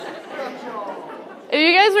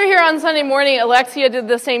guys were here on Sunday morning, Alexia did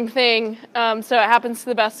the same thing, so it happens to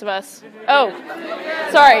the best of us. Oh,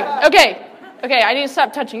 sorry. Okay, I need to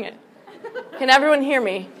stop touching it. Can everyone hear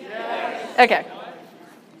me? Yes. Okay.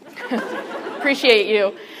 Appreciate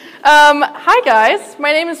you. Hi, guys.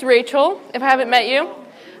 My name is Rachel, if I haven't met you.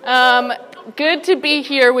 Good to be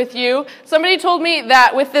here with you. Somebody told me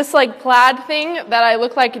that with this plaid thing that I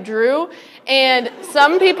look like Drew, and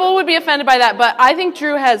some people would be offended by that, but I think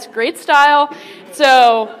Drew has great style,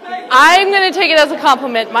 so I'm going to take it as a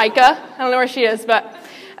compliment, Micah. I don't know where she is, but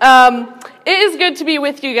it is good to be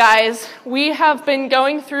with you guys. We have been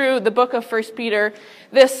going through the book of 1 Peter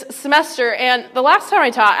this semester, and the last time I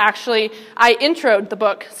taught, actually, I introed the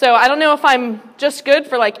book. So I don't know if I'm just good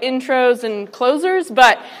for intros and closers,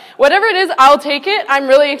 but whatever it is, I'll take it. I'm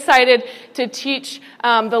really excited to teach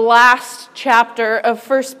the last chapter of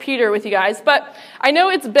 1 Peter with you guys. But I know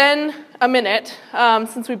it's been a minute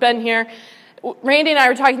since we've been here. Randy and I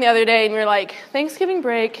were talking the other day, and we were like, Thanksgiving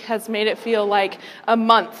break has made it feel like a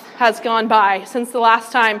month has gone by since the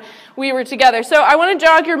last time we were together. So I want to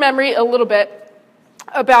jog your memory a little bit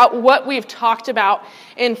about what we've talked about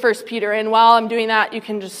in 1 Peter. And while I'm doing that, you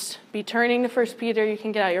can just be turning to 1 Peter. You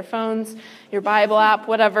can get out your phones, your Bible app,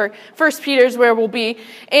 whatever. 1 Peter is where we'll be.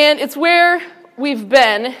 And it's where we've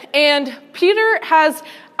been. And Peter has,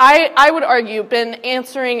 I would argue, been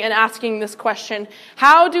answering and asking this question: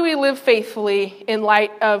 how do we live faithfully in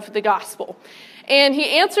light of the gospel? And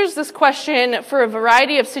he answers this question for a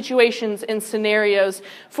variety of situations and scenarios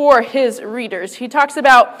for his readers. He talks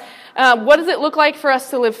about what does it look like for us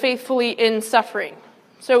to live faithfully in suffering.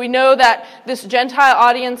 So we know that this Gentile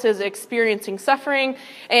audience is experiencing suffering,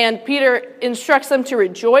 and Peter instructs them to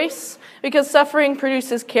rejoice because suffering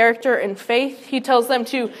produces character and faith. He tells them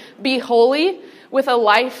to be holy with a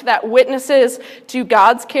life that witnesses to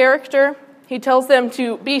God's character. He tells them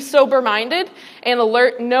to be sober-minded and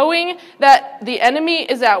alert, knowing that the enemy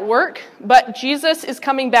is at work, but Jesus is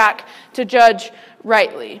coming back to judge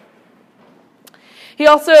rightly. He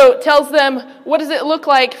also tells them, what does it look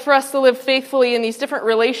like for us to live faithfully in these different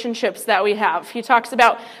relationships that we have? He talks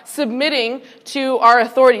about submitting to our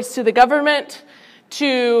authorities, to the government,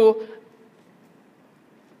 in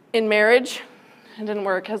marriage. It didn't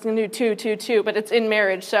work. I was going to do two, but it's in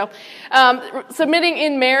marriage. So submitting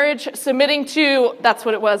in marriage, submitting to, that's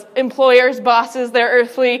what it was, employers, bosses, their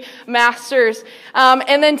earthly masters.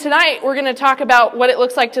 And then tonight we're going to talk about what it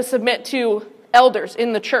looks like to submit to elders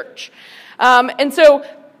in the church. And so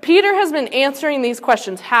Peter has been answering these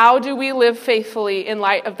questions. How do we live faithfully in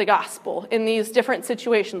light of the gospel in these different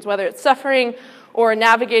situations, whether it's suffering or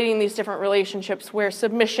navigating these different relationships where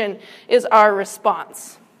submission is our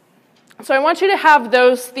response? So I want you to have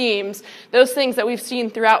those themes, those things that we've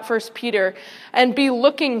seen throughout 1 Peter, and be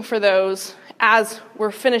looking for those as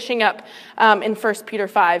we're finishing up in 1 Peter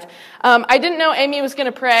 5. I didn't know Amy was going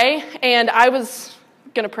to pray, and I was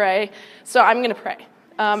going to pray, so I'm going to pray,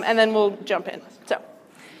 and then we'll jump in. So,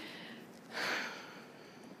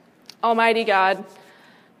 Almighty God,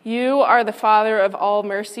 you are the Father of all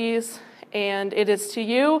mercies, and it is to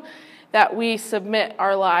you that we submit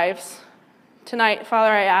our lives. Tonight,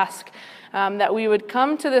 Father, I ask that we would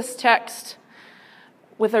come to this text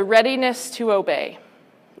with a readiness to obey,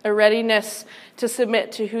 a readiness to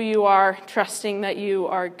submit to who you are, trusting that you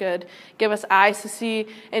are good. Give us eyes to see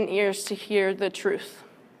and ears to hear the truth.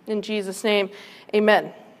 In Jesus' name,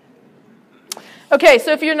 amen. Okay,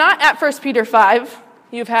 so if you're not at 1 Peter 5,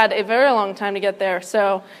 you've had a very long time to get there.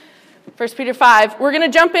 So 1 Peter 5, we're going to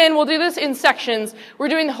jump in. We'll do this in sections. We're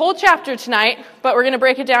doing the whole chapter tonight, but we're going to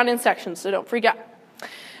break it down in sections, so don't freak out.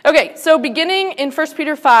 Okay, so beginning in 1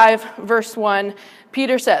 Peter 5, verse 1,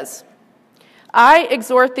 Peter says, I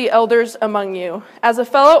exhort the elders among you, as a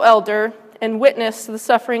fellow elder and witness to the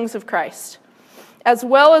sufferings of Christ, as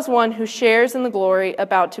well as one who shares in the glory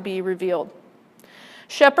about to be revealed.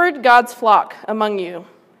 Shepherd God's flock among you,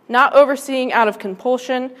 not overseeing out of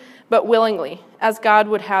compulsion, but willingly, as God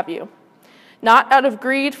would have you. Not out of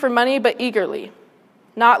greed for money, but eagerly,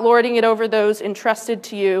 not lording it over those entrusted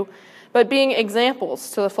to you, but being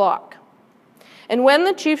examples to the flock. And when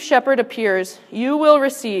the chief shepherd appears, you will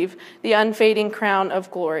receive the unfading crown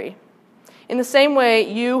of glory. In the same way,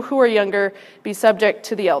 you who are younger, be subject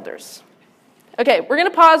to the elders. Okay, we're going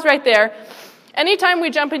to pause right there. Anytime we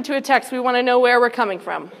jump into a text, we want to know where we're coming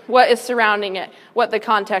from, what is surrounding it, what the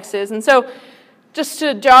context is. And so, just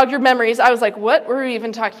to jog your memories, I was like, what were we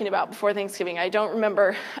even talking about before Thanksgiving? I don't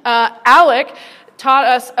remember. Alec taught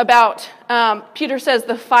us about, Peter says,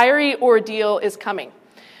 the fiery ordeal is coming.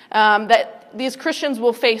 That these Christians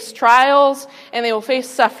will face trials and they will face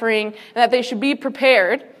suffering, and that they should be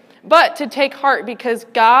prepared but to take heart because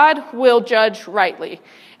God will judge rightly,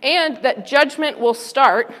 and that judgment will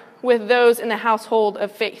start with those in the household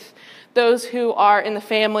of faith, those who are in the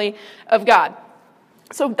family of God.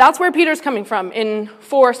 So that's where Peter's coming from in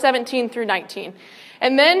 4:17 through 19.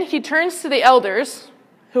 And then he turns to the elders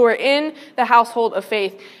who are in the household of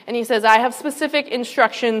faith, and he says, I have specific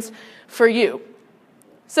instructions for you.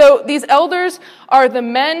 So these elders are the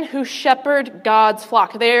men who shepherd God's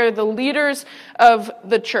flock. They are the leaders of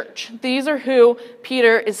the church. These are who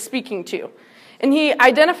Peter is speaking to. And he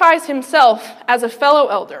identifies himself as a fellow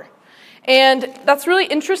elder. And that's really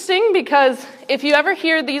interesting because if you ever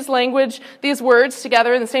hear these words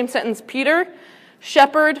together in the same sentence, Peter,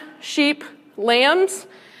 shepherd, sheep, lambs,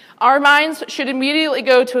 our minds should immediately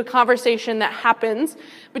go to a conversation that happens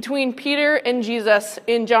between Peter and Jesus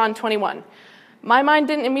in John 21. My mind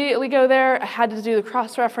didn't immediately go there. I had to do the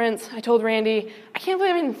cross-reference. I told Randy, I can't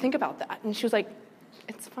believe I didn't think about that. And she was like,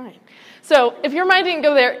 it's fine. So if your mind didn't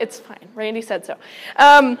go there, it's fine. Randy said so.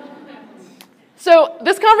 So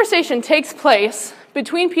this conversation takes place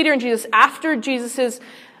between Peter and Jesus after Jesus'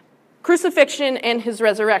 crucifixion and his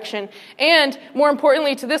resurrection. And more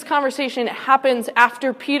importantly to this conversation, it happens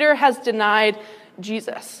after Peter has denied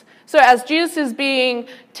Jesus. So as Jesus is being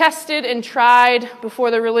tested and tried before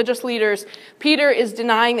the religious leaders, Peter is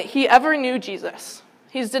denying that he ever knew Jesus.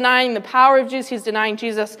 He's denying the power of Jesus. He's denying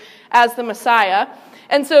Jesus as the Messiah.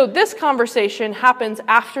 And so this conversation happens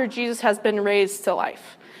after Jesus has been raised to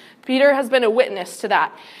life. Peter has been a witness to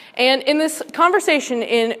that. And in this conversation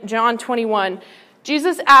in John 21,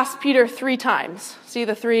 Jesus asked Peter 3 times. See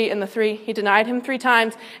the 3 and the 3? He denied him 3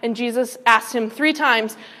 times, and Jesus asked him 3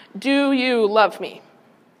 times, do you love me?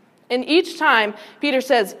 And each time, Peter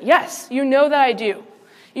says, yes, you know that I do.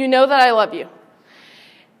 You know that I love you.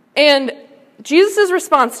 And Jesus'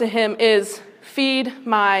 response to him is, feed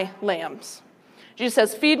my lambs. Jesus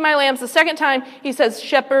says, feed my lambs. The second time, he says,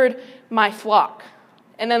 shepherd my flock.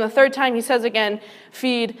 And then the third time, he says again,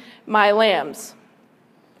 feed my lambs.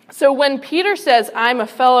 So when Peter says, I'm a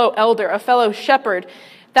fellow elder, a fellow shepherd,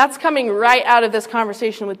 that's coming right out of this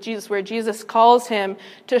conversation with Jesus, where Jesus calls him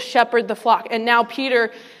to shepherd the flock. And now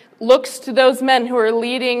Peter looks to those men who are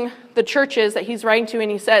leading the churches that he's writing to,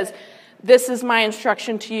 and he says, this is my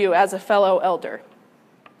instruction to you as a fellow elder.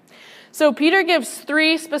 So Peter gives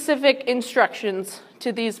 3 specific instructions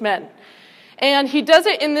to these men. And he does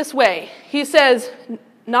it in this way. He says,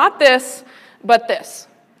 not this, but this.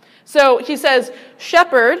 So he says,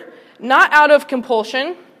 shepherd, not out of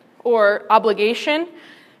compulsion or obligation,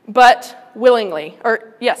 but willingly.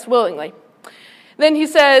 Willingly. Then he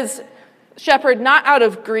says, shepherd, not out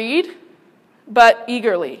of greed, but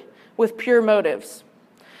eagerly, with pure motives.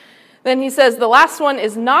 Then he says, the last one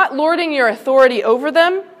is not lording your authority over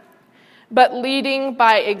them, but leading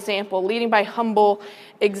by example, leading by humble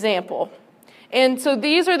example. And so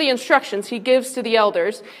these are the instructions he gives to the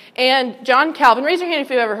elders. And John Calvin, raise your hand if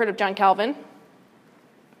you've ever heard of John Calvin.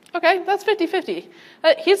 Okay, that's 50-50.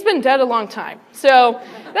 He's been dead a long time, so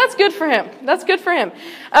that's good for him. That's good for him.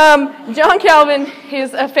 John Calvin,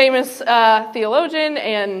 he's a famous theologian,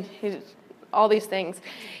 and he's all these things.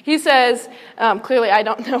 He says, clearly I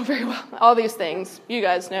don't know very well all these things. You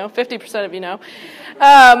guys know, 50% of you know.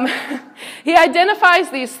 He identifies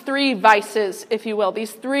these 3 vices, if you will,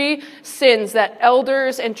 these 3 sins that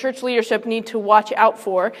elders and church leadership need to watch out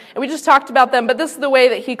for. And we just talked about them, but this is the way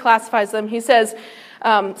that he classifies them. He says,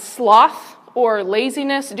 sloth or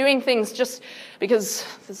laziness, doing things just because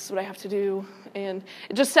this is what I have to do. And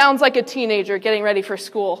it just sounds like a teenager getting ready for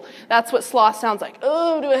school. That's what sloth sounds like.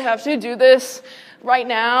 Oh, do I have to do this right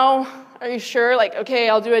now? Are you sure? Like, okay,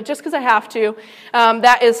 I'll do it just because I have to.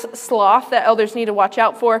 That is sloth that elders need to watch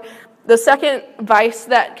out for. The second vice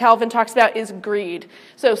that Calvin talks about is greed.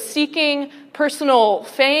 So seeking personal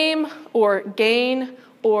fame or gain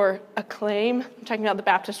or acclaim. I'm talking about the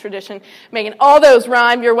Baptist tradition. Making all those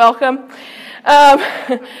rhyme, you're welcome.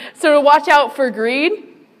 So to watch out for greed.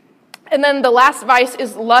 And then the last vice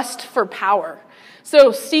is lust for power.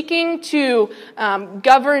 So seeking to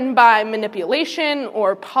govern by manipulation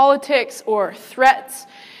or politics or threats.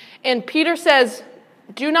 And Peter says,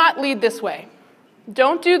 do not lead this way.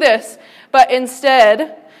 Don't do this, but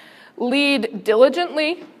instead lead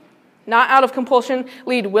diligently, not out of compulsion,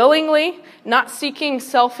 lead willingly, not seeking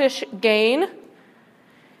selfish gain,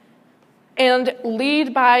 and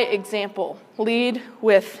lead by example, lead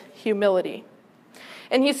with humility.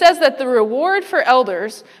 And he says that the reward for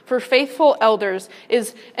elders, for faithful elders,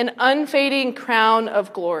 is an unfading crown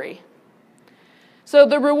of glory. So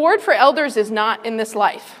the reward for elders is not in this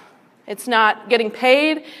life. It's not getting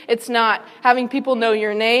paid. It's not having people know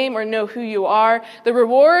your name or know who you are. The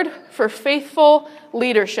reward for faithful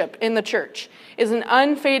leadership in the church is an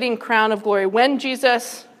unfading crown of glory when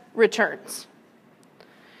Jesus returns.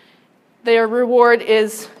 Their reward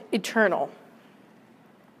is eternal.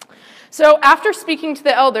 So after speaking to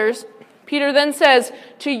the elders, Peter then says,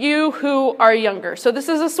 to you who are younger. So this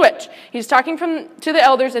is a switch. He's talking to the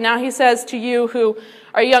elders, and now he says, to you who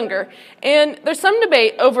are younger. And there's some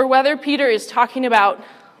debate over whether Peter is talking about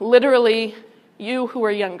literally you who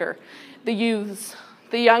are younger, the youths,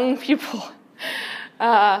 the young people.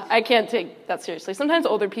 I can't take that seriously. Sometimes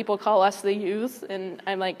older people call us the youths, and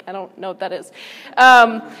I'm like, I don't know what that is.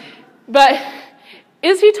 But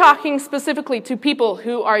is he talking specifically to people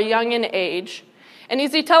who are young in age? And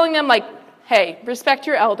is he telling them, like, hey, respect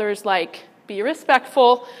your elders, like, be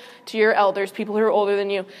respectful to your elders, people who are older than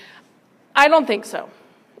you? I don't think so.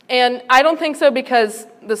 And I don't think so because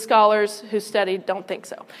the scholars who studied don't think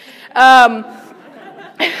so. I'm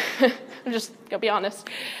just going to be honest.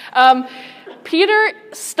 Peter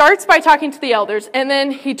starts by talking to the elders, and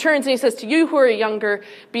then he turns and he says, to you who are younger,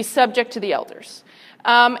 be subject to the elders.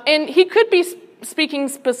 And he could be speaking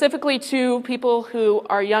specifically to people who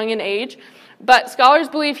are young in age, but scholars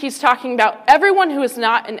believe he's talking about everyone who is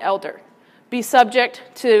not an elder. Be subject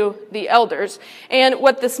to the elders. And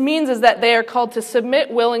what this means is that they are called to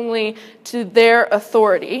submit willingly to their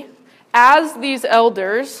authority as these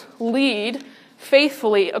elders lead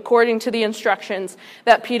faithfully according to the instructions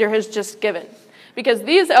that Peter has just given. Because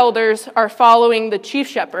these elders are following the chief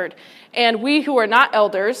shepherd, and we who are not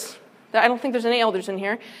elders, I don't think there's any elders in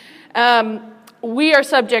here, we are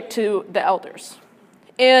subject to the elders.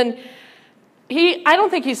 And I don't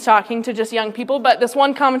think he's talking to just young people, but this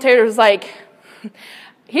one commentator was like,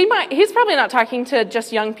 he's probably not talking to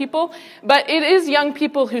just young people, but it is young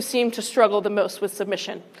people who seem to struggle the most with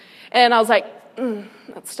submission. And I was like,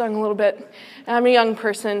 that stung a little bit. I'm a young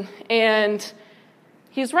person, and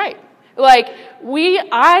he's right. Like,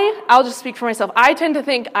 I'll just speak for myself. I tend to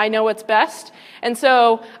think I know what's best. And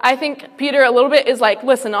so I think Peter a little bit is like,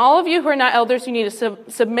 listen, all of you who are not elders, you need to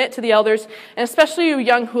submit to the elders. And especially you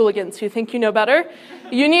young hooligans who think you know better,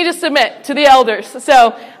 you need to submit to the elders.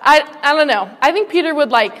 So I don't know. I think Peter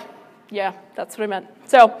would yeah, that's what I meant.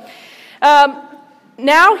 So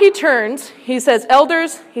now he turns, he says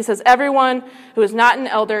elders, he says everyone who is not an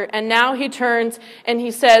elder, and now he turns and he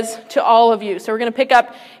says to all of you. So we're going to pick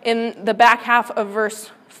up in the back half of verse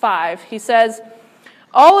 5. He says,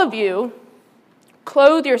 all of you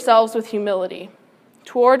clothe yourselves with humility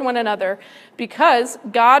toward one another, because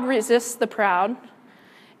God resists the proud,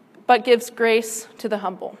 but gives grace to the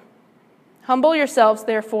humble. Humble yourselves,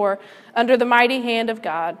 therefore, under the mighty hand of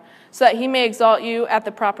God, so that he may exalt you at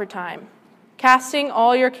the proper time, casting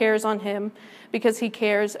all your cares on him, because he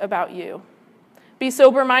cares about you. Be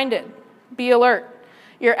sober-minded. Be alert.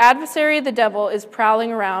 Your adversary, the devil, is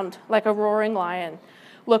prowling around like a roaring lion,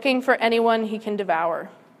 looking for anyone he can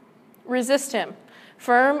devour. Resist him,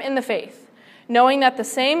 firm in the faith, knowing that the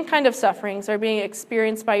same kind of sufferings are being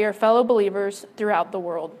experienced by your fellow believers throughout the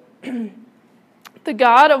world. The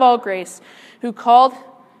God of all grace, who called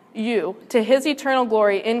you to his eternal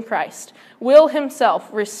glory in Christ, will himself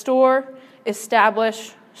restore,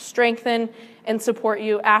 establish, strengthen, and support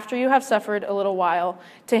you after you have suffered a little while.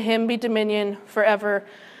 To him be dominion forever.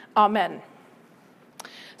 Amen.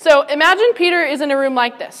 So imagine Peter is in a room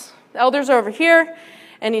like this. The elders are over here,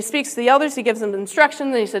 and he speaks to the elders. He gives them instructions,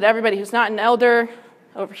 and he said, everybody who's not an elder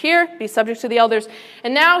over here, be subject to the elders.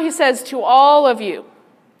 And now he says to all of you,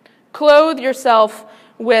 clothe yourself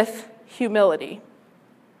with humility.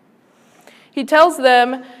 He tells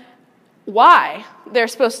them why they're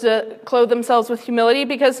supposed to clothe themselves with humility,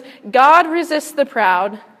 because God resists the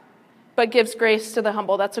proud, but gives grace to the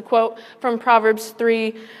humble. That's a quote from Proverbs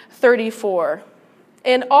 3:34.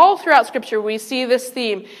 And all throughout Scripture, we see this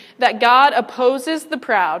theme that God opposes the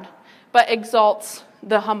proud, but exalts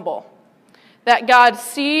the humble. That God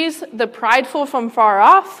sees the prideful from far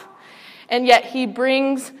off, and yet he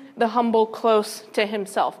brings the humble close to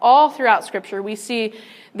himself. All throughout Scripture, we see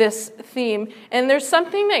this theme. And there's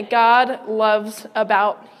something that God loves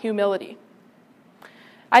about humility.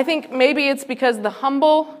 I think maybe it's because the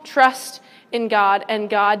humble trust in God, and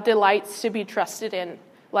God delights to be trusted in,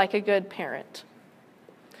 like a good parent.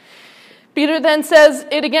 Peter then says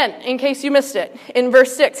it again, in case you missed it. In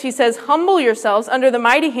verse 6, he says, humble yourselves under the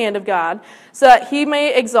mighty hand of God, so that he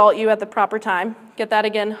may exalt you at the proper time. Get that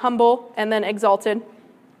again, humble and then exalted.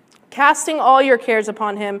 Casting all your cares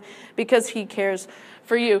upon him, because he cares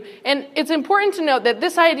for you. And it's important to note that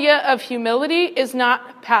this idea of humility is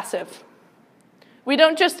not passive. We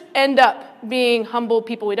don't just end up being humble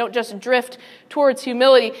people. We don't just drift towards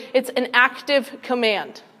humility. It's an active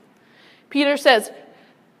command. Peter says,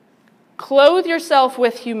 clothe yourself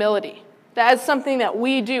with humility. That is something that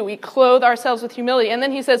we do. We clothe ourselves with humility. And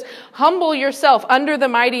then he says, humble yourself under the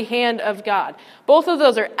mighty hand of God. Both of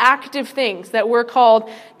those are active things that we're called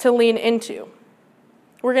to lean into.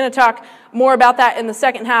 We're going to talk more about that in the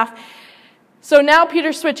second half. So now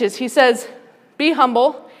Peter switches. He says, be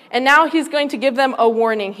humble. And now he's going to give them a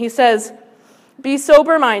warning. He says, be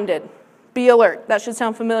sober-minded, be alert. That should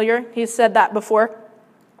sound familiar. He's said that before.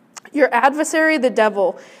 Your adversary, the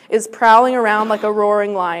devil, is prowling around like a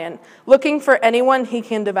roaring lion, looking for anyone he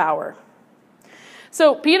can devour.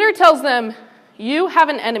 So Peter tells them, you have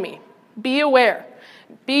an enemy. Be aware.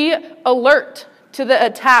 Be alert to the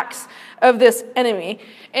attacks of this enemy.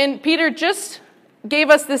 And Peter just gave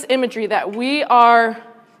us this imagery that we are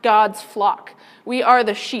God's flock. We are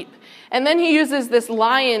the sheep. And then he uses this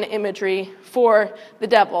lion imagery for the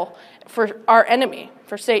devil, for our enemy,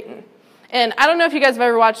 for Satan. And I don't know if you guys have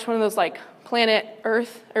ever watched one of those like Planet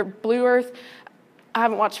Earth or Blue Earth. I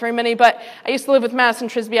haven't watched very many, but I used to live with Madison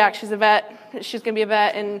Trisbiak. She's a vet. She's going to be a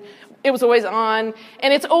vet, and it was always on.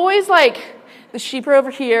 And it's always like the sheep are over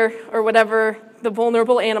here, or whatever the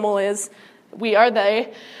vulnerable animal is. We are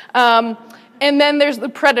they. And then there's the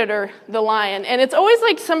predator, the lion. And it's always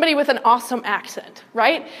like somebody with an awesome accent,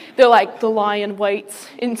 right? They're like, the lion waits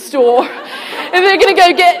in store. And they're going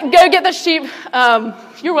to go get the sheep.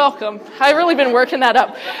 You're welcome. I've really been working that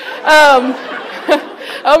up. I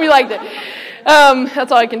hope you liked it.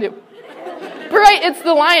 That's all I can do. But right, it's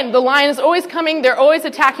the lion. The lion is always coming. They're always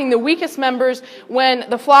attacking the weakest members when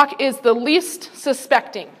the flock is the least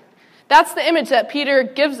suspecting. That's the image that Peter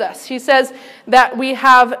gives us. He says that we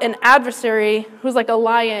have an adversary who's like a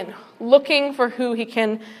lion, looking for who he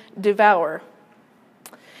can devour.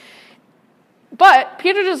 But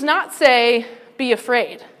Peter does not say, be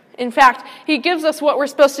afraid. In fact, he gives us what we're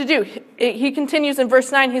supposed to do. He continues in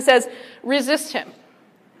verse 9, he says, resist him,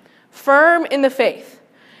 firm in the faith,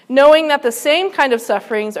 knowing that the same kind of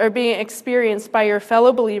sufferings are being experienced by your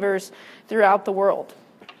fellow believers throughout the world.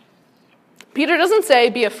 Peter doesn't say,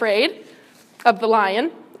 be afraid of the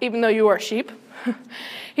lion, even though you are sheep.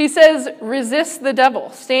 He says, resist the devil,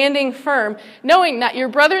 standing firm, knowing that your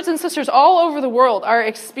brothers and sisters all over the world are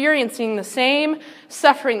experiencing the same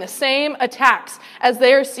suffering, the same attacks, as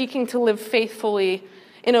they are seeking to live faithfully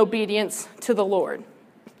in obedience to the Lord.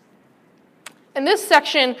 And this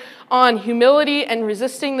section on humility and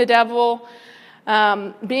resisting the devil,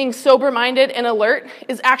 being sober-minded and alert,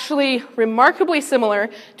 is actually remarkably similar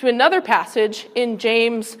to another passage in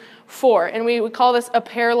James 4, and we would call this a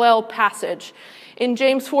parallel passage. In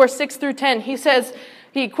James 4, 6 through 10,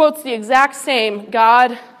 he quotes the exact same,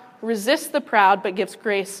 God resists the proud but gives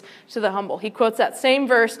grace to the humble. He quotes that same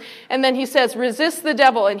verse, and then he says, resist the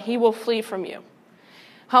devil and he will flee from you.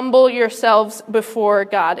 Humble yourselves before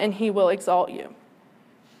God and he will exalt you.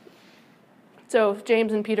 So if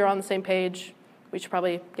James and Peter are on the same page, we should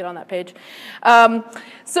probably get on that page.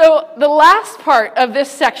 So the last part of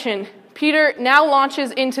this section, Peter now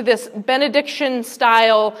launches into this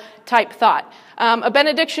benediction-style type thought. A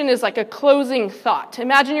benediction is like a closing thought.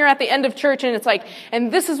 Imagine you're at the end of church and it's like,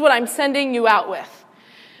 and this is what I'm sending you out with.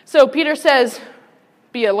 So Peter says,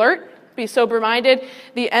 be alert, be sober-minded.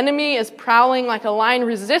 The enemy is prowling like a lion,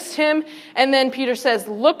 resist him. And then Peter says,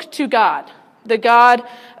 look to God, the God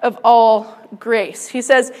of all grace. He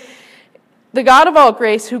says, the God of all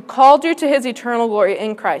grace, who called you to his eternal glory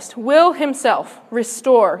in Christ, will himself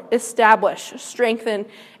restore, establish, strengthen,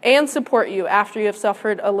 and support you after you have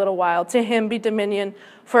suffered a little while. To him be dominion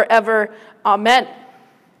forever. Amen.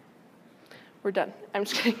 We're done. I'm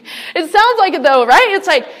just kidding. It sounds like it though, right? It's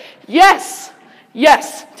like, yes,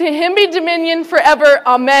 yes. To him be dominion forever.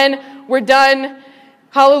 Amen. We're done.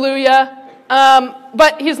 Hallelujah.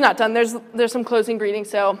 But he's not done. There's some closing greetings,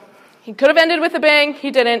 so he could have ended with a bang. He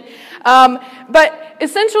didn't. But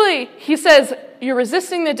essentially, he says, you're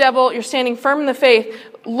resisting the devil. You're standing firm in the faith.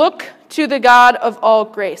 Look to the God of all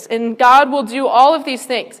grace. And God will do all of these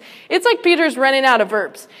things. It's like Peter's running out of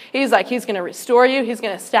verbs. He's like, he's going to restore you. He's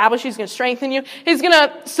going to establish you. He's going to strengthen you. He's going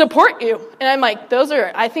to support you. And I'm like,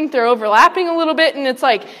 I think they're overlapping a little bit. And it's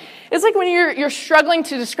like when you're struggling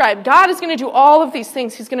to describe, God is going to do all of these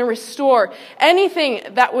things. He's going to restore anything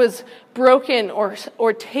that was broken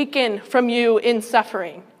or taken from you in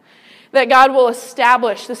suffering. That God will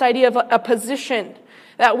establish this idea of a position,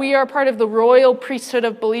 that we are part of the royal priesthood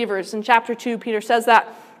of believers. In chapter 2, Peter says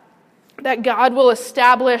that God will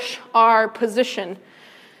establish our position.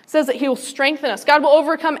 It says that he will strengthen us. God will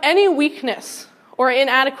overcome any weakness or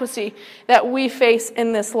inadequacy that we face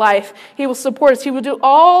in this life. He will support us. He will do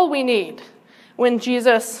all we need when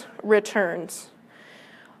Jesus returns.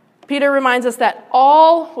 Peter reminds us that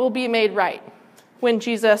all will be made right when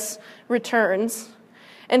Jesus returns.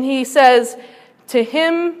 And he says, to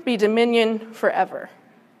him be dominion forever.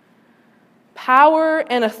 Power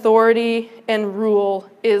and authority and rule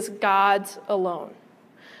is God's alone,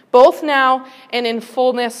 both now and in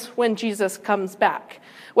fullness when Jesus comes back,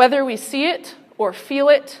 whether we see it or feel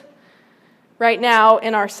it right now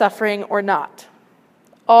in our suffering or not.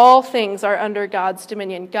 All things are under God's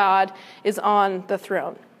dominion. God is on the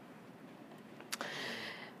throne.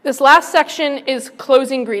 This last section is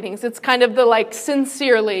closing greetings. It's kind of the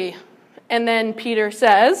sincerely. And then Peter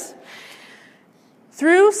says,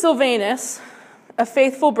 through Silvanus, a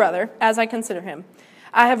faithful brother, as I consider him,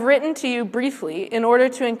 I have written to you briefly in order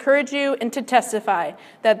to encourage you and to testify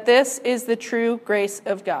that this is the true grace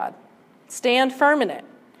of God. Stand firm in it.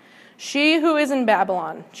 She who is in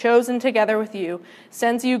Babylon, chosen together with you,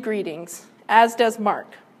 sends you greetings, as does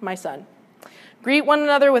Mark, my son. Greet one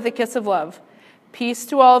another with a kiss of love. Peace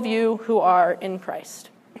to all of you who are in Christ.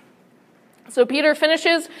 So Peter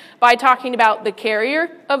finishes by talking about the carrier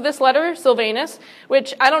of this letter, Silvanus,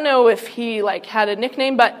 which I don't know if he had a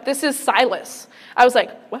nickname, but this is Silas. I was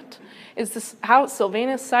like, what? Is this how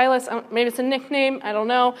Silvanus, Silas? Maybe it's a nickname, I don't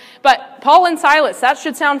know. But Paul and Silas, that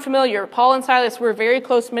should sound familiar. Paul and Silas were very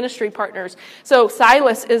close ministry partners. So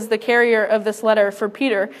Silas is the carrier of this letter for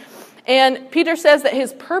Peter. And Peter says that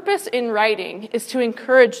his purpose in writing is to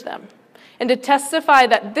encourage them and to testify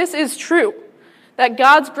that this is true, that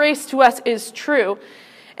God's grace to us is true.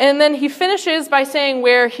 And then he finishes by saying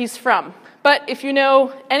where he's from. But if you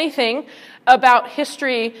know anything about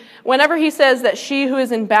history, whenever he says that she who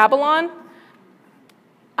is in Babylon,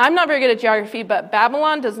 I'm not very good at geography, but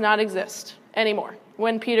Babylon does not exist anymore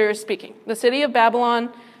when Peter is speaking. The city of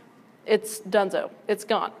Babylon, it's donezo. It's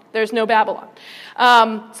gone. There's no Babylon.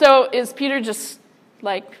 So is Peter just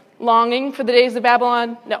longing for the days of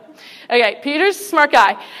Babylon? No. Okay, Peter's a smart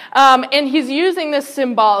guy. And he's using this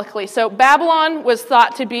symbolically. So Babylon was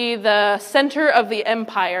thought to be the center of the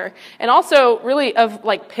empire and also really of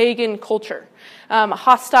pagan culture,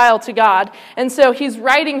 hostile to God. And so he's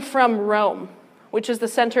writing from Rome, which is the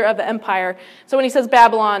center of the empire. So when he says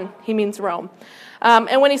Babylon, he means Rome.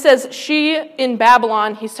 And when he says she in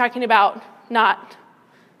Babylon, he's talking about not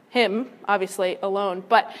him, obviously, alone,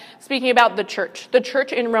 but speaking about the church. The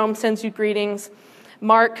church in Rome sends you greetings.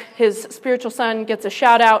 Mark, his spiritual son, gets a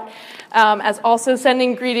shout out as also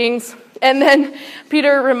sending greetings. And then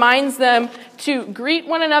Peter reminds them to greet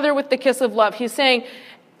one another with the kiss of love. He's saying,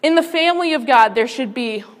 in the family of God, there should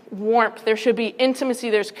be warmth, there should be intimacy,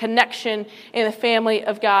 there's connection in the family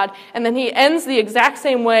of God. And then he ends the exact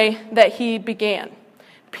same way that he began.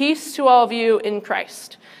 Peace to all of you in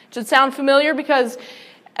Christ. It should sound familiar because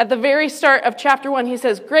at the very start of chapter 1, he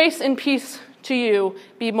says, grace and peace to you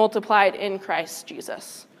be multiplied in Christ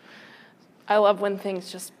Jesus. I love when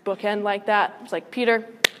things just bookend like that. It's like, Peter,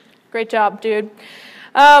 great job, dude.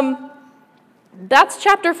 That's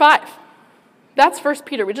chapter 5. That's 1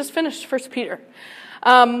 Peter. We just finished 1 Peter.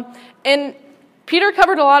 And Peter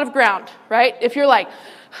covered a lot of ground, right? If you're like,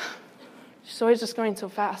 she's always just going so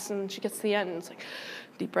fast, and she gets to the end, and it's like,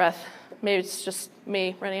 deep breath. Maybe it's just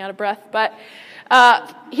me running out of breath, but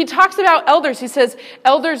he talks about elders. He says,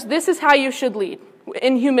 elders, this is how you should lead,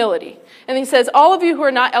 in humility. And he says, all of you who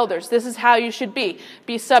are not elders, this is how you should be.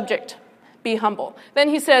 Be subject, be humble. Then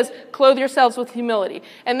he says, clothe yourselves with humility.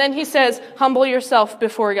 And then he says, humble yourself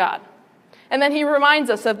before God. And then he reminds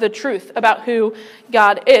us of the truth about who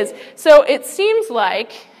God is. So it seems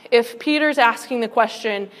like if Peter's asking the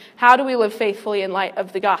question, how do we live faithfully in light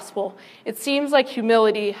of the gospel? It seems like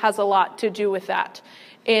humility has a lot to do with that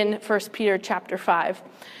in 1 Peter chapter 5.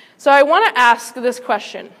 So I want to ask this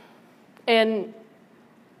question and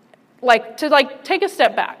take a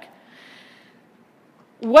step back.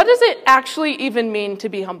 What does it actually even mean to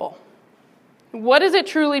be humble? What does it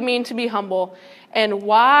truly mean to be humble? And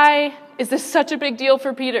why is this such a big deal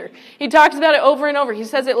for Peter? He talks about it over and over. He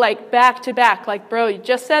says it back to back. Bro, you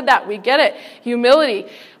just said that. We get it. Humility.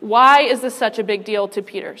 Why is this such a big deal to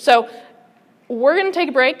Peter? So we're going to take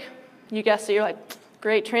a break. You guessed it. You're like,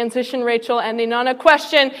 great transition, Rachel, ending on a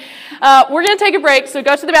question. We're going to take a break. So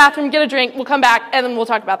go to the bathroom, get a drink. We'll come back, and then we'll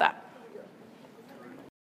talk about that.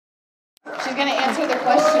 She's going to answer the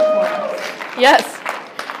question for us. Yes.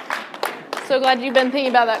 So glad you've been thinking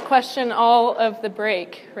about that question all of the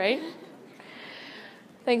break, right?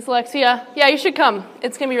 Thanks, Alexia. Yeah, you should come.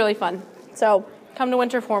 It's going to be really fun. So come to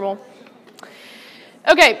Winter Formal.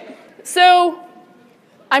 Okay, so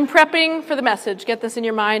I'm prepping for the message. Get this in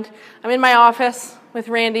your mind. I'm in my office with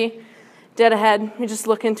Randy, dead ahead. We just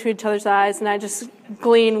look into each other's eyes, and I just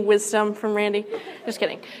glean wisdom from Randy. Just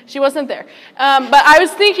kidding. She wasn't there. But I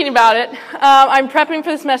was thinking about it. I'm prepping for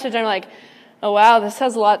this message. I'm like, oh, wow, this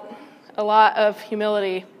has a lot of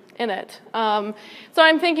humility in it. So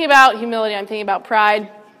I'm thinking about humility. I'm thinking about pride.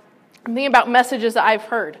 I'm thinking about messages that I've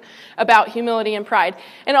heard about humility and pride.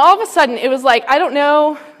 And all of a sudden, it was like, I don't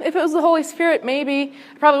know if it was the Holy Spirit, maybe.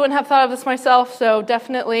 I probably wouldn't have thought of this myself, so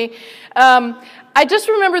definitely. I just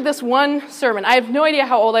remembered this one sermon. I have no idea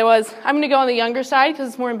how old I was. I'm going to go on the younger side because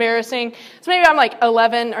it's more embarrassing. So maybe I'm like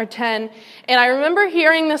 11 or 10. And I remember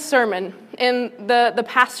hearing this sermon and the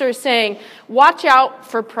pastor saying, watch out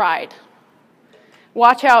for pride.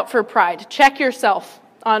 Watch out for pride. Check yourself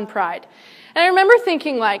on pride. And I remember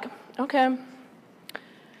thinking like, okay,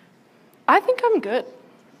 I think I'm good.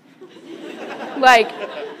 Like,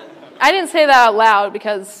 I didn't say that out loud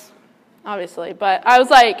because, obviously, but I was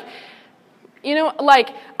like, you know, like,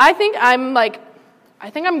 I think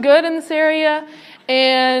I'm good in this area,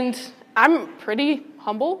 and I'm pretty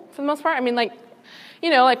humble for the most part. I mean, like, you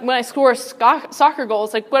know, like when I score soccer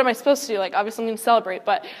goals, like what am I supposed to do? Like, obviously I'm going to celebrate.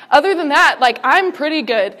 But other than that, like I'm pretty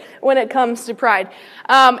good when it comes to pride.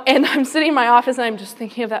 And I'm sitting in my office and I'm just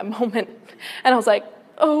thinking of that moment. And I was like,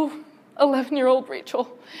 oh, 11-year-old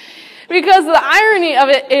Rachel. Because the irony of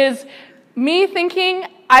it is me thinking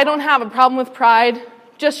I don't have a problem with pride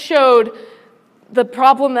just showed the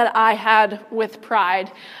problem that I had with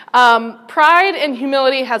pride. Pride and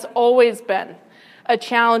humility has always been a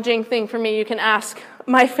challenging thing for me. You can ask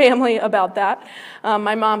my family about that.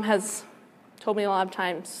 My mom has told me a lot of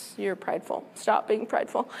times, you're prideful. Stop being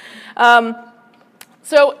prideful.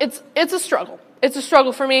 So it's a struggle. It's a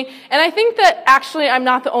struggle for me. And I think that actually I'm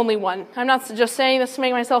not the only one. I'm not just saying this to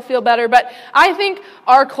make myself feel better, but I think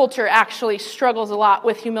our culture actually struggles a lot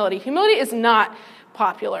with humility. Humility is not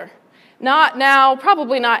popular. Not now,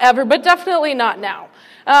 probably not ever, but definitely not now.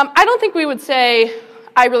 I don't think we would say,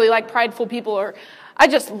 I really like prideful people, or I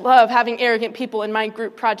just love having arrogant people in my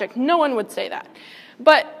group project. No one would say that.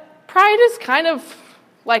 But pride is kind of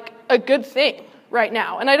like a good thing right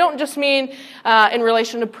now. And I don't just mean in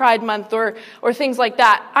relation to Pride Month or things like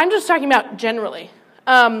that. I'm just talking about generally.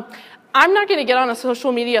 I'm not going to get on a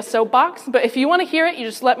social media soapbox, but if you want to hear it, you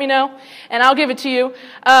just let me know, and I'll give it to you.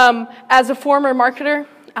 As a former marketer,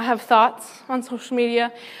 I have thoughts on social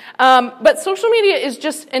media. But social media is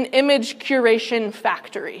just an image curation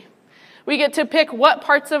factory. We get to pick what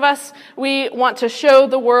parts of us we want to show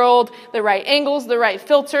the world, the right angles, the right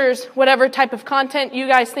filters, whatever type of content you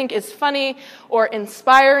guys think is funny or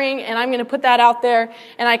inspiring, and I'm going to put that out there,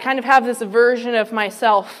 and I kind of have this version of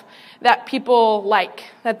myself that people like,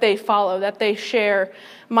 that they follow, that they share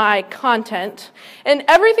my content. And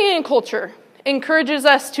everything in culture encourages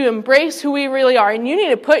us to embrace who we really are, and you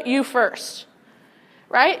need to put you first,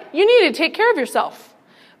 right? You need to take care of yourself.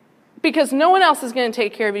 Because no one else is going to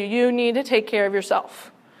take care of you. You need to take care of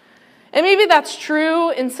yourself. And maybe that's true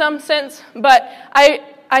in some sense, but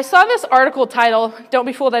I saw this article title. Don't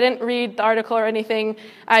be fooled, I didn't read the article or anything.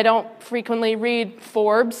 I don't frequently read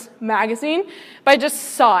Forbes magazine, but I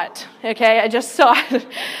just saw it, okay? I just saw it.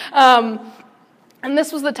 And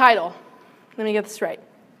this was the title. Let me get this right.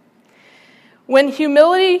 When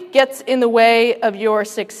humility gets in the way of your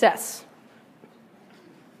success.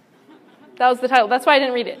 That was the title. That's why I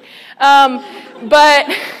didn't read it. But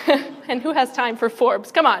and who has time for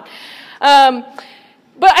Forbes? Come on.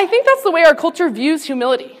 But I think that's the way our culture views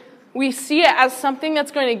humility. We see it as something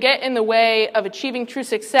that's going to get in the way of achieving true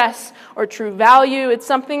success or true value. It's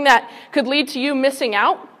something that could lead to you missing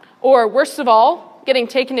out, or worst of all, getting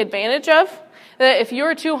taken advantage of. That if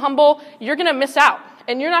you're too humble, you're going to miss out.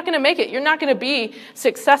 And you're not going to make it. You're not going to be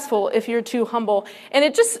successful if you're too humble. And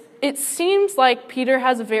it seems like Peter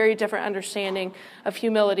has a very different understanding of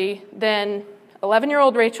humility than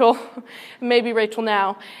 11-year-old Rachel, maybe Rachel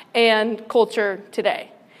now, and culture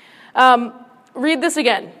today. Read this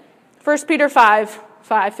again. 1 Peter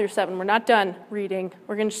 5:5-7. We're not done reading.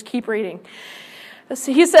 We're going to just keep reading.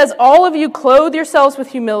 He says, all of you clothe yourselves with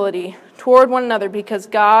humility toward one another because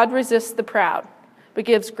God resists the proud, but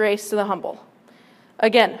gives grace to the humble.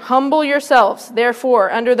 Again, humble yourselves,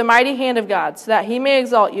 therefore, under the mighty hand of God, so that he may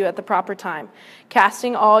exalt you at the proper time,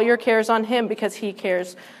 casting all your cares on him because he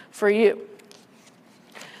cares for you.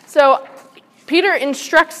 So, Peter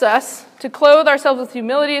instructs us to clothe ourselves with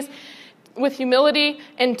humility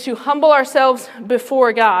and to humble ourselves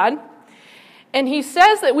before God. And he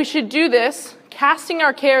says that we should do this, casting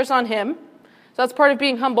our cares on him. So that's part of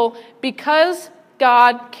being humble, because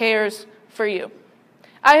God cares for you.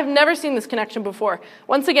 I have never seen this connection before.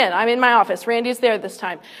 Once again, I'm in my office. Randy's there this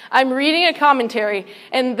time. I'm reading a commentary,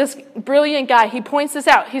 and this brilliant guy, he points this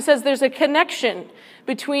out. He says there's a connection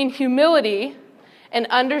between humility and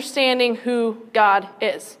understanding who God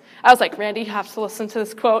is. I was like, Randy, you have to listen to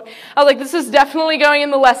this quote. I was like, this is definitely going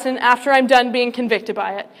in the lesson after I'm done being convicted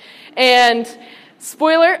by it. And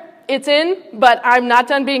spoiler, it's in, but I'm not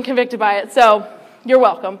done being convicted by it, so you're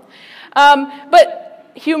welcome.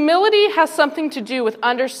 But humility has something to do with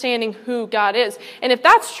understanding who God is. And if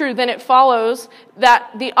that's true, then it follows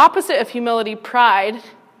that the opposite of humility, pride,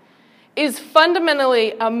 is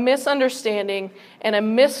fundamentally a misunderstanding and a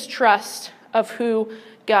mistrust of who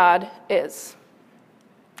God is.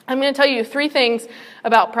 I'm going to tell you 3 things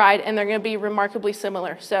about pride, and they're going to be remarkably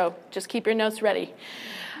similar. So just keep your notes ready.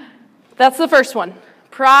 That's the first one.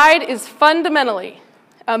 Pride is fundamentally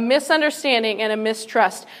a misunderstanding and a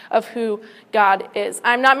mistrust of who God is.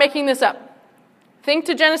 I'm not making this up. Think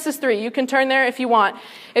to Genesis 3. You can turn there if you want.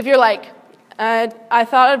 If you're like, I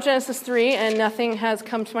thought of Genesis 3 and nothing has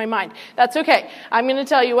come to my mind. That's okay. I'm going to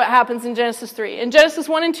tell you what happens in Genesis 3. In Genesis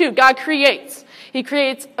 1 and 2, God creates. He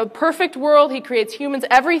creates a perfect world. He creates humans.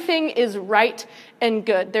 Everything is right and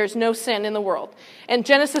good. There's no sin in the world. And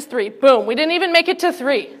Genesis 3, boom, we didn't even make it to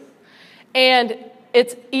 3. And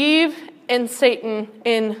it's Eve and Satan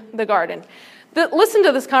in the garden. Listen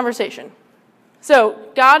to this conversation. So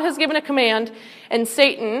God has given a command, and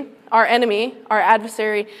Satan, our enemy, our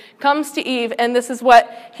adversary, comes to Eve, and this is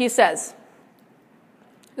what he says.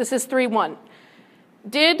 This is 3:1.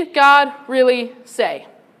 Did God really say,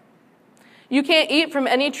 you can't eat from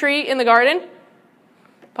any tree in the garden?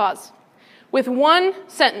 Pause. With one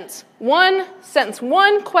sentence,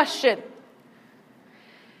 one question,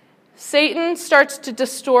 Satan starts to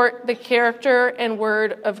distort the character and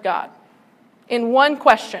word of God. In one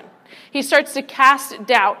question, he starts to cast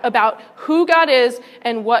doubt about who God is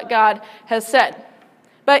and what God has said.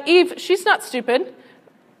 But Eve, she's not stupid.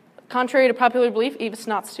 Contrary to popular belief, Eve is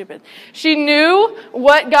not stupid. She knew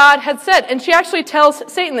what God had said, and she actually tells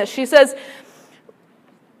Satan this. She says,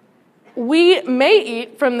 we may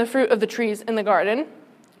eat from the fruit of the trees in the garden,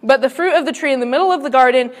 but the fruit of the tree in the middle of the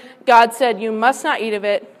garden, God said, you must not eat of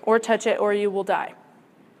it or touch it or you will die.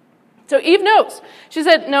 So Eve knows. She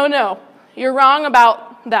said, no, you're wrong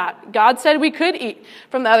about that. God said we could eat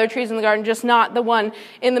from the other trees in the garden, just not the one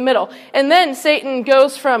in the middle. And then Satan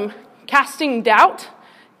goes from casting doubt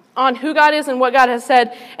on who God is and what God has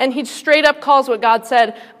said, and he straight up calls what God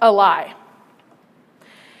said a lie.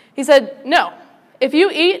 He said, no, if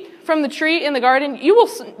you eat from the tree in the garden, you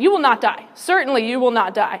will not die. Certainly you will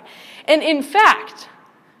not die. And in fact,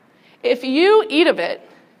 if you eat of it,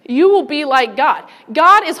 you will be like God.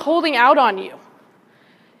 God is holding out on you.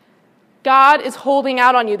 God is holding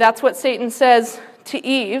out on you. That's what Satan says to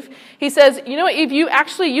Eve. He says, you know what, Eve,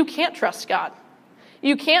 you can't trust God.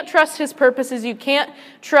 You can't trust his purposes. You can't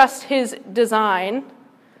trust his design.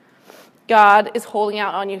 God is holding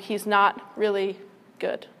out on you. He's not really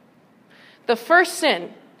good. The first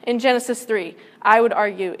sin in Genesis 3, I would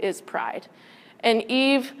argue, is pride. And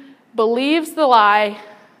Eve believes the lie,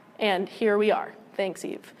 and here we are. Thanks,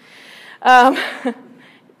 Eve.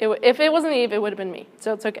 If it wasn't Eve, it would have been me,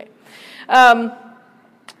 so it's okay.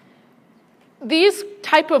 These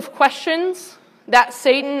type of questions that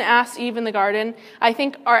Satan asked Eve in the garden, I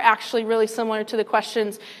think are actually really similar to the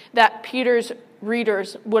questions that Peter's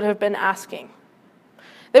readers would have been asking.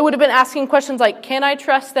 They would have been asking questions like, can I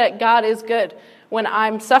trust that God is good when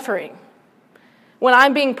I'm suffering? When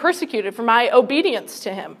I'm being persecuted for my obedience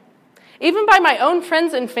to him? Even by my own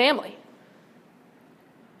friends and family.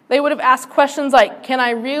 They would have asked questions like, can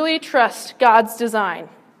I really trust God's design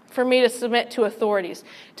for me to submit to authorities,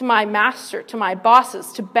 to my master, to my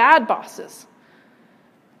bosses, to bad bosses?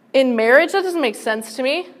 In marriage, that doesn't make sense to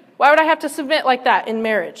me. Why would I have to submit like that in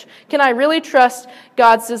marriage? Can I really trust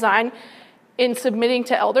God's design in submitting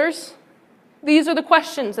to elders? These are the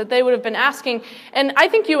questions that they would have been asking. And I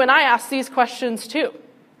think you and I ask these questions too.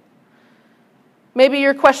 Maybe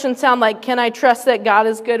your questions sound like, can I trust that God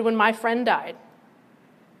is good when my friend died?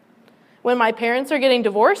 When my parents are getting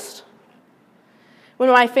divorced? When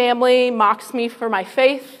my family mocks me for my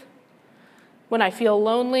faith? When I feel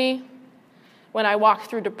lonely? When I walk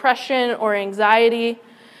through depression or anxiety?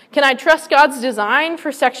 Can I trust God's design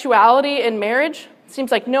for sexuality and marriage? It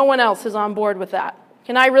seems like no one else is on board with that.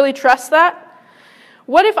 Can I really trust that?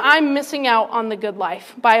 What if I'm missing out on the good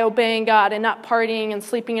life by obeying God and not partying and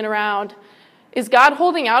sleeping around? Is God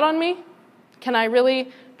holding out on me? Can I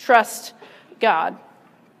really trust God?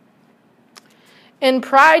 And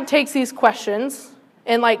pride takes these questions,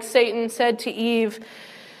 and like Satan said to Eve,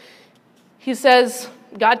 he says,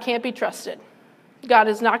 God can't be trusted. God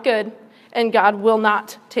is not good, and God will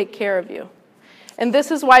not take care of you. And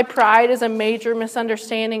this is why pride is a major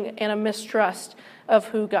misunderstanding and a mistrust of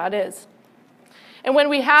who God is. And when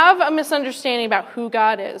we have a misunderstanding about who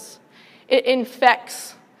God is, it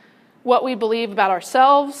infects what we believe about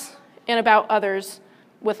ourselves and about others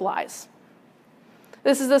with lies.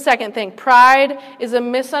 This is the second thing. Pride is a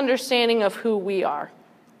misunderstanding of who we are.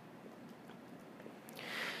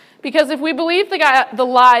 Because if we believe the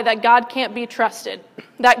lie that God can't be trusted,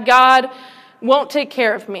 that God won't take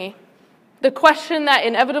care of me, the question that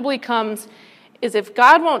inevitably comes is, if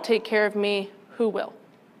God won't take care of me, who will?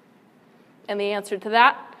 And the answer to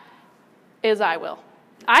that is, I will.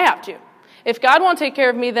 I have to. If God won't take care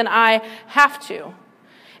of me, then I have to.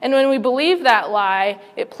 And when we believe that lie,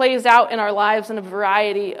 it plays out in our lives in a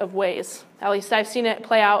variety of ways. At least I've seen it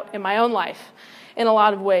play out in my own life in a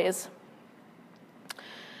lot of ways.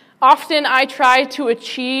 Often I try to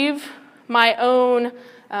achieve my own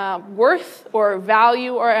worth or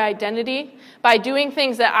value or identity by doing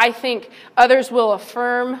things that I think others will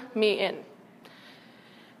affirm me in.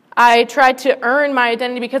 I try to earn my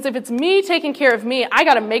identity because if it's me taking care of me, I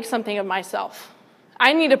got to make something of myself.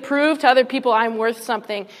 I need to prove to other people I'm worth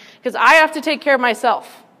something because I have to take care of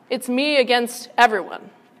myself. It's me against everyone.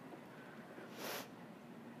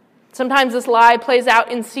 Sometimes this lie plays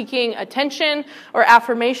out in seeking attention or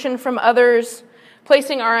affirmation from others,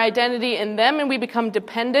 placing our identity in them, and we become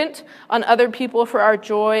dependent on other people for our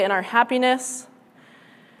joy and our happiness.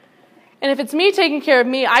 And if it's me taking care of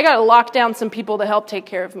me, I got to lock down some people to help take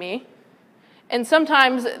care of me. And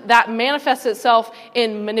sometimes that manifests itself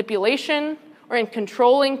in manipulation or in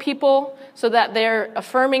controlling people so that they're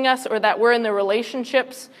affirming us or that we're in the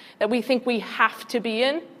relationships that we think we have to be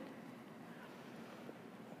in.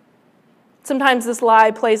 Sometimes this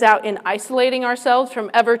lie plays out in isolating ourselves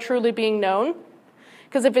from ever truly being known.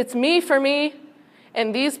 Because if it's me for me,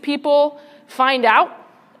 and these people find out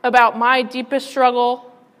about my deepest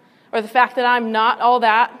struggle or the fact that I'm not all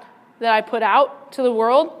that I put out to the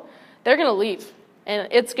world, they're going to leave. And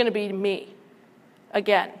it's going to be me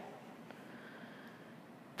again.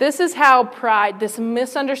 This is how pride, this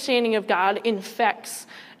misunderstanding of God, infects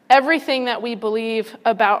everything that we believe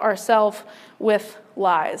about ourselves with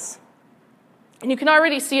lies. And you can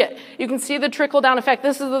already see it. You can see the trickle-down effect.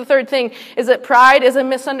 This is the third thing, is that pride is a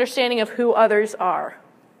misunderstanding of who others are.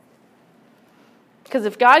 Because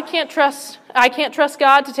if I can't trust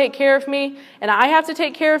God to take care of me, and I have to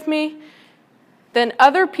take care of me, then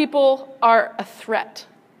other people are a threat.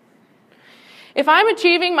 If I'm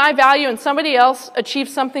achieving my value and somebody else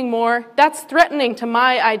achieves something more, that's threatening to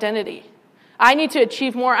my identity. I need to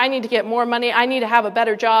achieve more. I need to get more money. I need to have a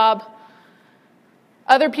better job.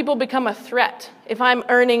 Other people become a threat if I'm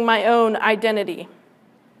earning my own identity.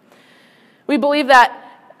 We believe that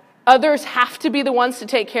others have to be the ones to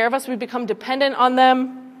take care of us. We become dependent on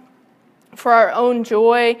them for our own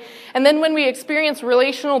joy. And then when we experience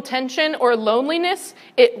relational tension or loneliness,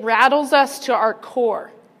 it rattles us to our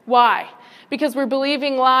core. Why? Because we're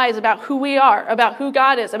believing lies about who we are, about who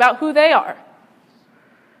God is, about who they are.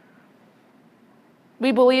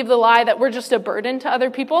 We believe the lie that we're just a burden to other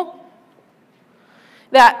people.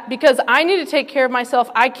 That because I need to take care of myself,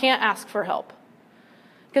 I can't ask for help.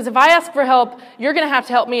 Because if I ask for help, you're going to have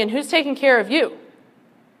to help me, and who's taking care of you?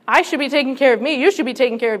 I should be taking care of me. You should be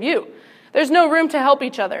taking care of you. There's no room to help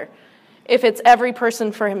each other if it's every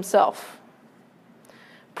person for himself.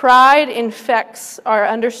 Pride infects our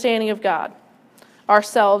understanding of God,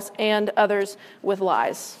 ourselves, and others with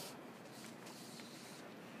lies.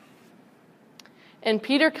 And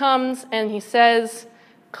Peter comes and he says,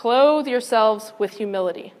 clothe yourselves with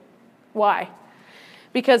humility. Why?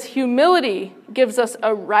 Because humility gives us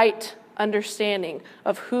a right understanding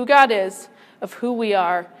of who God is, of who we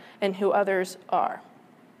are, and who others are.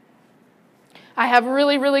 I have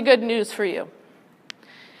really, really good news for you.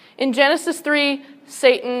 In Genesis 3,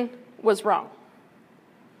 Satan was wrong.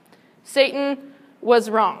 Satan was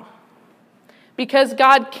wrong. Because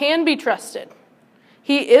God can be trusted.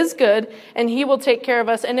 He is good, and he will take care of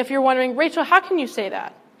us. And if you're wondering, Rachel, how can you say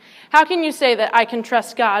that? How can you say that I can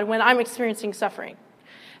trust God when I'm experiencing suffering?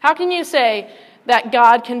 How can you say that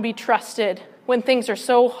God can be trusted when things are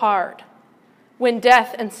so hard? When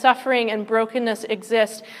death and suffering and brokenness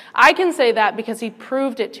exist? I can say that because he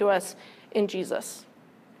proved it to us in Jesus.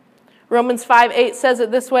 Romans 5:8 says it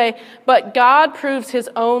this way, but God proves his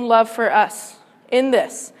own love for us in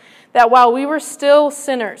this, that while we were still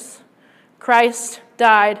sinners, Christ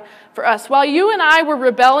died for us. While you and I were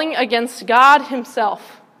rebelling against God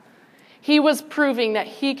himself, he was proving that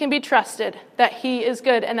he can be trusted, that he is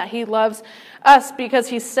good, and that he loves us because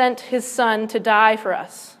he sent his son to die for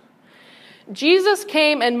us. Jesus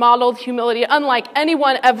came and modeled humility unlike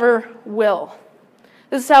anyone ever will.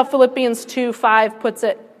 This is how Philippians 2:5 puts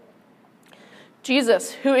it.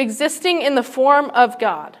 Jesus, who existing in the form of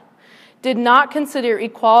God, did not consider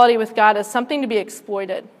equality with God as something to be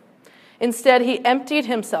exploited. Instead, he emptied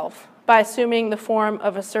himself by assuming the form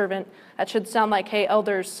of a servant. That should sound like, hey,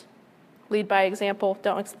 elders, lead by example,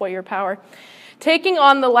 don't exploit your power. Taking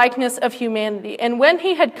on the likeness of humanity. And when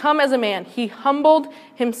he had come as a man, he humbled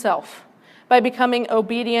himself by becoming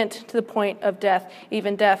obedient to the point of death,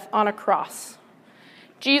 even death on a cross.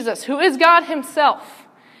 Jesus, who is God himself,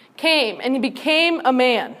 came and he became a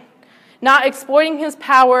man, not exploiting his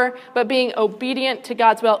power, but being obedient to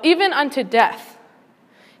God's will, even unto death.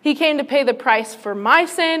 He came to pay the price for my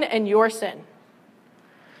sin and your sin.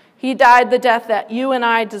 He died the death that you and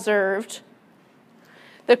I deserved.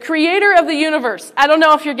 The creator of the universe, I don't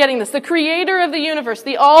know if you're getting this, the creator of the universe,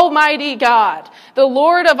 the almighty God, the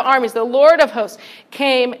Lord of armies, the Lord of hosts,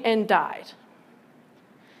 came and died.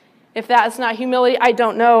 If that is not humility, I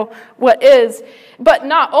don't know what is. But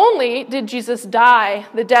not only did Jesus die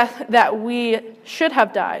the death that we should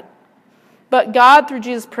have died, but God, through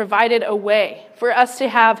Jesus, provided a way for us to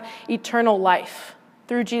have eternal life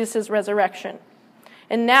through Jesus' resurrection.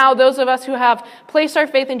 And now those of us who have placed our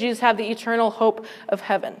faith in Jesus have the eternal hope of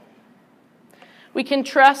heaven. We can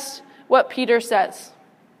trust what Peter says,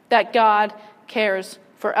 that God cares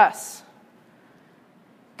for us.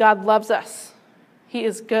 God loves us. He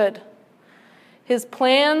is good. His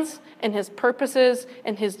plans and his purposes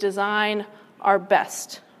and his design are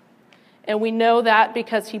best. And we know that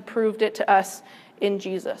because he proved it to us in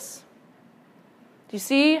Jesus. Do you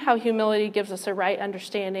see how humility gives us a right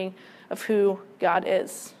understanding of who God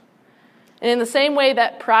is? And in the same way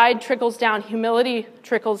that pride trickles down, humility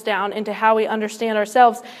trickles down into how we understand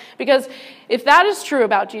ourselves. Because if that is true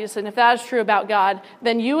about Jesus and if that is true about God,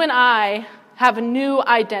 then you and I have a new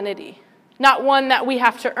identity. Not one that we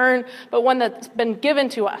have to earn, but one that's been given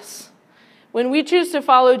to us. When we choose to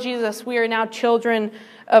follow Jesus, we are now children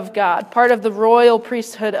of God, part of the royal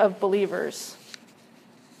priesthood of believers.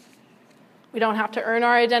 We don't have to earn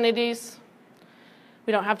our identities.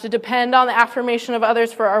 We don't have to depend on the affirmation of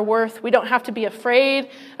others for our worth. We don't have to be afraid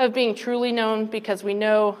of being truly known because we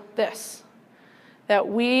know this, that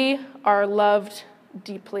we are loved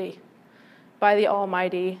deeply by the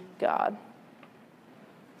Almighty God.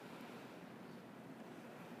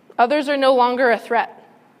 Others are no longer a threat.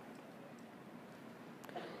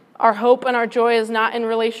 Our hope and our joy is not in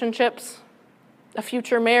relationships, a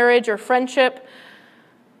future marriage or friendship.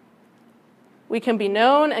 We can be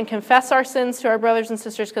known and confess our sins to our brothers and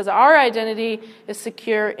sisters because our identity is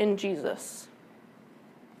secure in Jesus.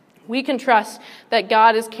 We can trust that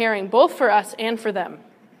God is caring both for us and for them,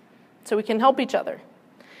 so we can help each other.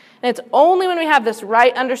 And it's only when we have this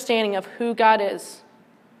right understanding of who God is,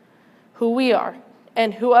 who we are,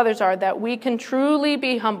 and who others are, that we can truly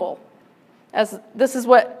be humble. As this is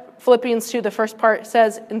what Philippians 2, the first part,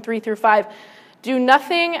 says in 3-5. Do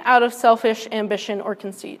nothing out of selfish ambition or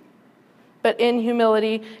conceit, but in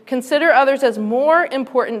humility consider others as more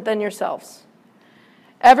important than yourselves.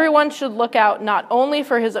 Everyone should look out not only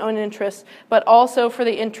for his own interests, but also for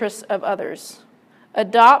the interests of others.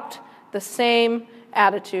 Adopt the same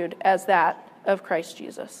attitude as that of Christ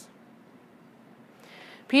Jesus.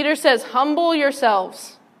 Peter says, humble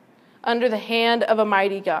yourselves under the hand of a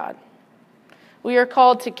mighty God. We are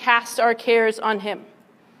called to cast our cares on him,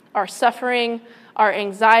 our suffering, our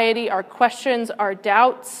anxiety, our questions, our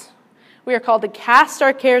doubts. We are called to cast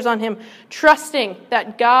our cares on him, trusting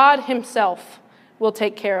that God himself will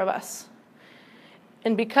take care of us.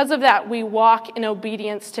 And because of that, we walk in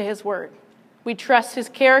obedience to his word. We trust his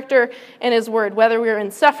character and his word, whether we're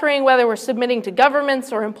in suffering, whether we're submitting to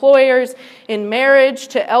governments or employers, in marriage,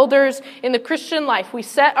 to elders, in the Christian life. We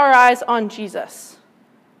set our eyes on Jesus.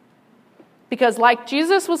 Because like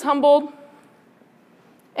Jesus was humbled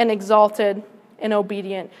and exalted and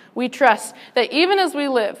obedient, we trust that even as we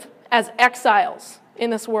live as exiles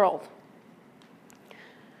in this world,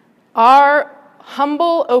 our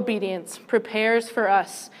humble obedience prepares for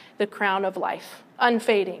us the crown of life,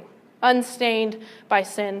 unfading, unstained by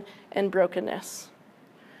sin and brokenness.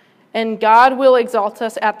 And God will exalt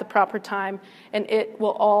us at the proper time, and it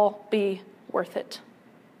will all be worth it.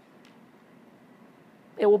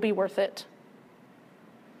 It will be worth it.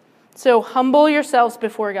 So humble yourselves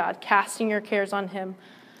before God, casting your cares on him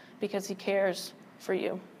because he cares for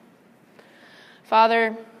you.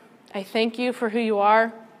 Father, I thank you for who you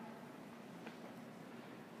are,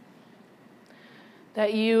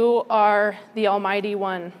 that you are the Almighty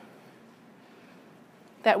One,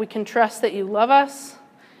 that we can trust that you love us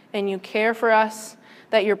and you care for us,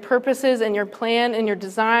 that your purposes and your plan and your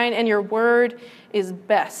design and your word is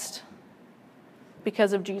best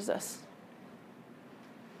because of Jesus.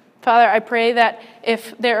 Father, I pray that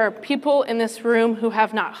if there are people in this room who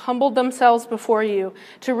have not humbled themselves before you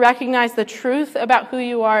to recognize the truth about who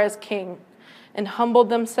you are as King and humbled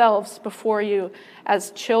themselves before you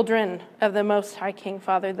as children of the Most High King,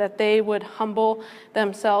 Father, that they would humble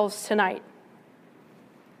themselves tonight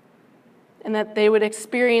and that they would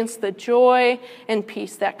experience the joy and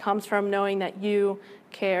peace that comes from knowing that you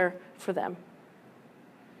care for them.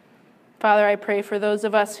 Father, I pray for those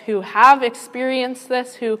of us who have experienced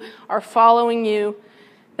this, who are following you,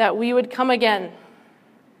 that we would come again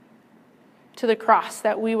to the cross,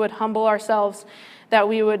 that we would humble ourselves, that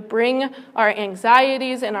we would bring our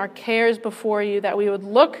anxieties and our cares before you, that we would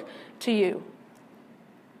look to you,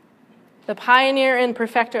 the pioneer and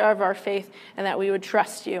perfecter of our faith, and that we would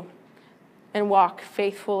trust you and walk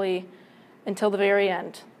faithfully until the very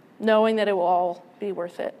end, knowing that it will all be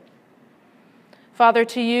worth it. Father,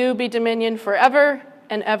 to you be dominion forever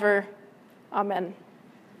and ever. Amen.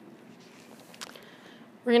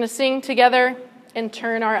 We're going to sing together and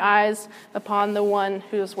turn our eyes upon the one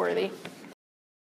who is worthy.